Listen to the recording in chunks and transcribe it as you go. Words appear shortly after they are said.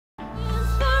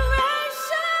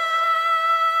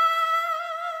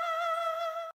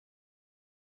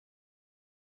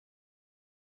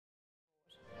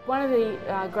One of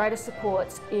the greatest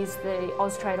supports is the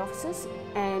Austrade offices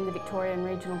and the Victorian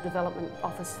Regional Development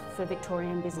Office for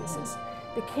Victorian businesses.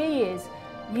 The key is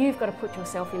you've got to put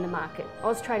yourself in the market.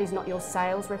 Austrade is not your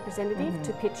sales representative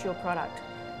to pitch your product.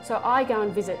 So I go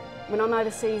and visit, when I'm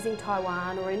overseas in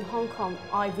Taiwan or in Hong Kong,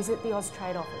 I visit the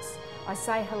Austrade office. I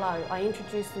say hello, I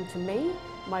introduce them to me,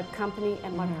 my company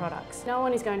and my products. No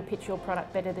one is going to pitch your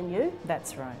product better than you.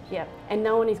 That's right. Yeah, and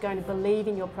no one is going to believe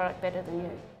in your product better than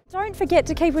you. Don't forget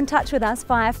to keep in touch with us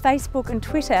via Facebook and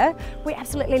Twitter. We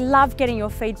absolutely love getting your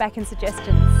feedback and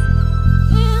suggestions.